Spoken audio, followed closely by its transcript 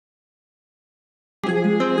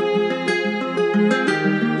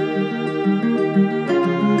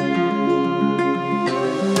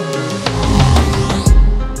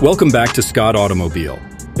Welcome back to Scott Automobile.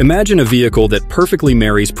 Imagine a vehicle that perfectly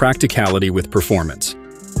marries practicality with performance.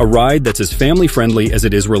 A ride that's as family-friendly as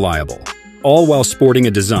it is reliable, all while sporting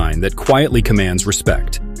a design that quietly commands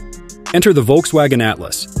respect. Enter the Volkswagen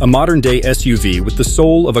Atlas, a modern-day SUV with the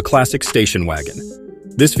soul of a classic station wagon.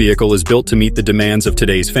 This vehicle is built to meet the demands of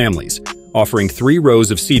today's families, offering 3 rows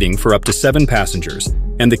of seating for up to 7 passengers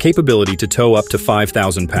and the capability to tow up to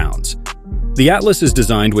 5,000 pounds. The Atlas is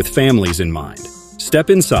designed with families in mind.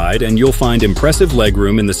 Step inside and you'll find impressive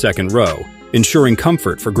legroom in the second row, ensuring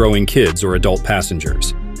comfort for growing kids or adult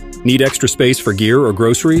passengers. Need extra space for gear or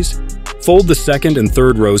groceries? Fold the second and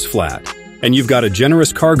third rows flat, and you've got a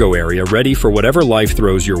generous cargo area ready for whatever life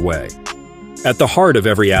throws your way. At the heart of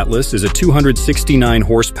every Atlas is a 269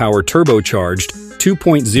 horsepower turbocharged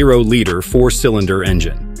 2.0-liter 4-cylinder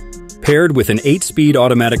engine. Paired with an 8-speed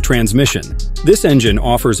automatic transmission, this engine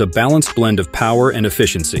offers a balanced blend of power and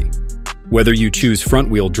efficiency. Whether you choose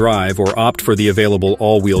front-wheel drive or opt for the available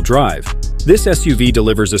all-wheel drive, this SUV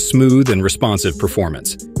delivers a smooth and responsive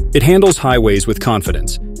performance. It handles highways with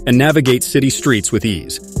confidence and navigates city streets with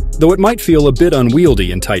ease, though it might feel a bit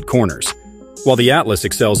unwieldy in tight corners. While the Atlas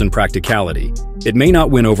excels in practicality, it may not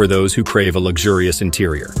win over those who crave a luxurious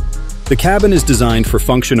interior. The cabin is designed for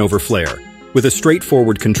function over flair, with a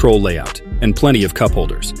straightforward control layout and plenty of cup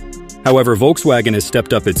holders. However, Volkswagen has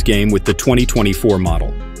stepped up its game with the 2024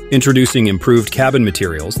 model, introducing improved cabin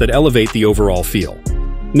materials that elevate the overall feel.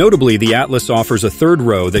 Notably, the Atlas offers a third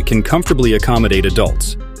row that can comfortably accommodate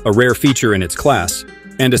adults, a rare feature in its class,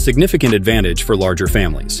 and a significant advantage for larger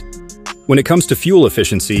families. When it comes to fuel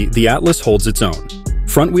efficiency, the Atlas holds its own.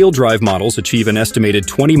 Front-wheel drive models achieve an estimated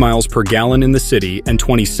 20 miles per gallon in the city and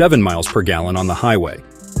 27 miles per gallon on the highway.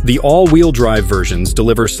 The all-wheel drive versions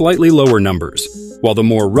deliver slightly lower numbers, while the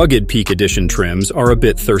more rugged Peak Edition trims are a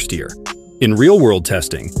bit thirstier. In real-world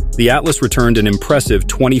testing, the Atlas returned an impressive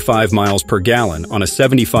 25 miles per gallon on a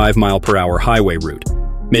 75-mile-per-hour highway route,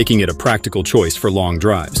 making it a practical choice for long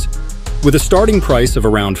drives. With a starting price of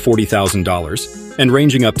around $40,000 and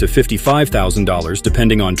ranging up to $55,000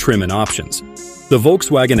 depending on trim and options, the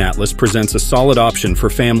Volkswagen Atlas presents a solid option for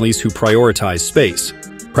families who prioritize space,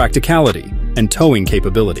 practicality, and towing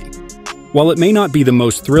capability. While it may not be the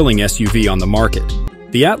most thrilling SUV on the market,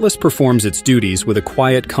 the Atlas performs its duties with a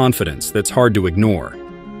quiet confidence that's hard to ignore.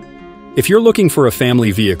 If you're looking for a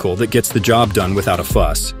family vehicle that gets the job done without a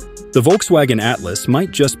fuss, the Volkswagen Atlas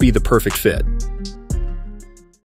might just be the perfect fit.